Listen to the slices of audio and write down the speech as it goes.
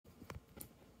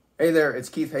Hey there, it's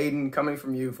Keith Hayden coming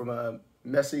from you from a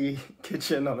messy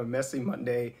kitchen on a messy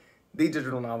Monday, the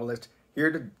digital novelist,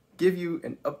 here to give you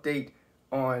an update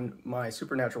on my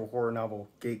supernatural horror novel,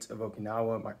 Gates of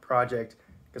Okinawa, my project.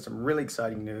 Got some really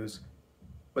exciting news.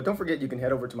 But don't forget, you can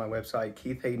head over to my website,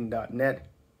 keithhayden.net.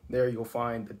 There you'll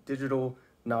find the Digital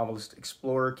Novelist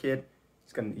Explorer Kit.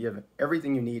 It's going to give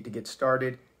everything you need to get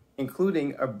started,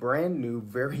 including a brand new,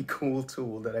 very cool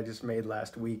tool that I just made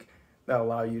last week that'll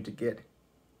allow you to get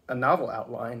a novel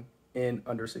outline in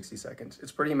under 60 seconds.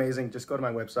 It's pretty amazing. Just go to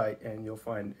my website and you'll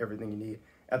find everything you need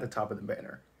at the top of the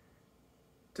banner.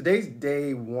 Today's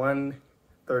day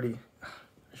 130. I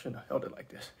shouldn't have held it like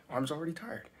this. Arm's already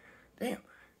tired. Damn.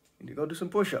 Need to go do some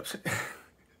push-ups.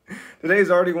 Today's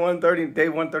already day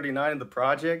 139 of the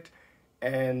project,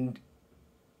 and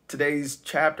today's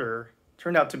chapter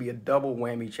turned out to be a double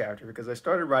whammy chapter because I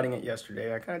started writing it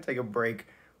yesterday. I kind of take a break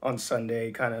on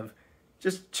Sunday, kind of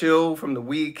just chill from the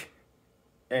week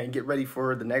and get ready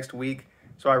for the next week.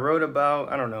 So I wrote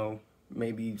about, I don't know,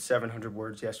 maybe 700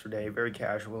 words yesterday, very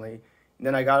casually. And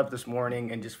then I got up this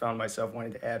morning and just found myself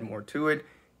wanting to add more to it.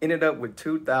 Ended up with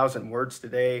 2,000 words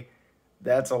today.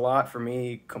 That's a lot for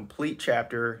me. Complete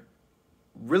chapter,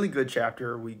 really good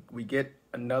chapter. We get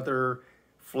another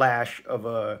flash of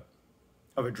a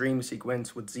dream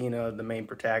sequence with Xena, the main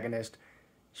protagonist.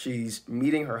 She's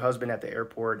meeting her husband at the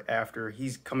airport after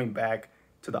he's coming back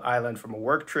to the island from a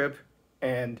work trip.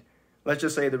 And let's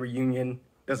just say the reunion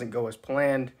doesn't go as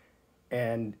planned.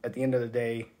 And at the end of the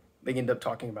day, they end up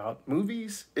talking about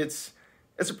movies. It's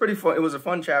a pretty fun, it was a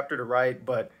fun chapter to write,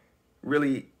 but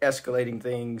really escalating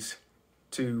things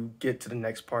to get to the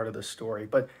next part of the story.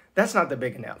 But that's not the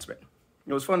big announcement.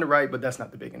 It was fun to write, but that's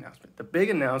not the big announcement. The big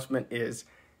announcement is,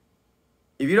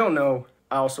 if you don't know,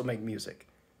 I also make music.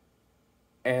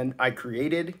 And I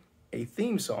created a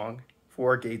theme song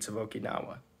for Gates of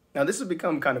Okinawa. Now, this has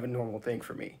become kind of a normal thing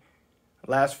for me. The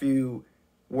last few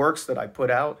works that I put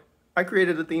out, I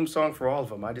created a theme song for all of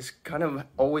them. I just kind of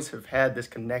always have had this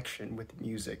connection with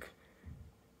music.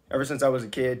 Ever since I was a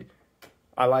kid,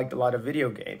 I liked a lot of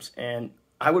video games, and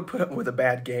I would put up with a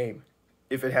bad game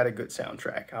if it had a good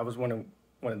soundtrack. I was one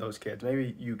of those kids.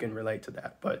 Maybe you can relate to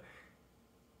that. But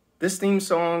this theme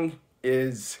song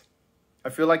is, I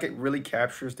feel like it really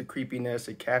captures the creepiness.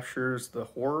 It captures the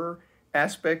horror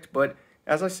aspect. But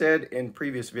as I said in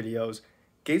previous videos,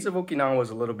 Gates of Okinawa is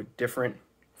a little bit different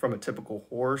from a typical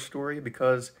horror story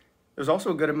because there's also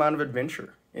a good amount of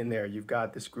adventure in there. You've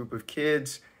got this group of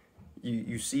kids.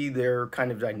 You see their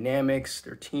kind of dynamics.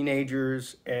 They're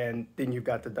teenagers. And then you've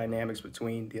got the dynamics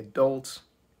between the adults,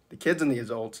 the kids and the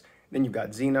adults. Then you've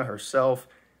got Xena herself,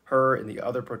 her and the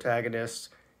other protagonists.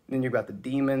 And then you've got the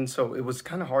demons. So it was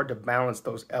kind of hard to balance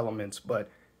those elements. But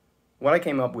what I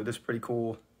came up with is pretty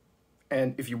cool.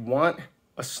 And if you want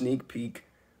a sneak peek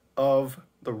of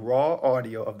the raw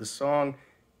audio of the song,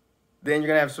 then you're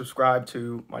going to have to subscribe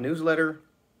to my newsletter,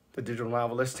 The Digital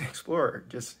Novelist Explorer.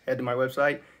 Just head to my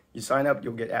website. You sign up,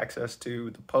 you'll get access to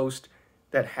the post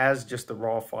that has just the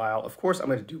raw file. Of course, I'm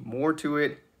going to do more to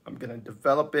it. I'm going to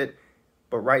develop it.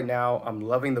 But right now, I'm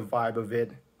loving the vibe of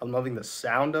it. I'm loving the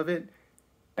sound of it.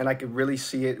 And I could really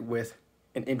see it with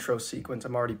an intro sequence.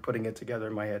 I'm already putting it together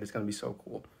in my head. It's going to be so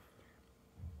cool.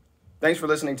 Thanks for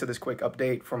listening to this quick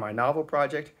update for my novel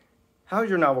project. How's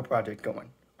your novel project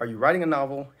going? Are you writing a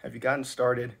novel? Have you gotten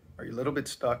started? Are you a little bit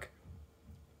stuck?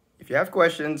 If you have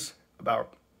questions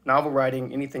about novel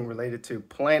writing, anything related to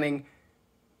planning,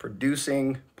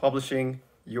 producing, publishing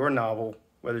your novel,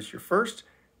 whether it's your first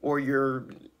or your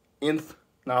nth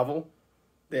novel,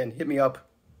 then hit me up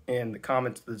in the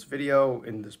comments of this video,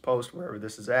 in this post, wherever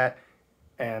this is at,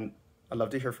 and I'd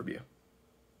love to hear from you.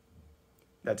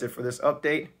 That's it for this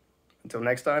update. Until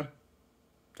next time,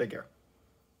 take care.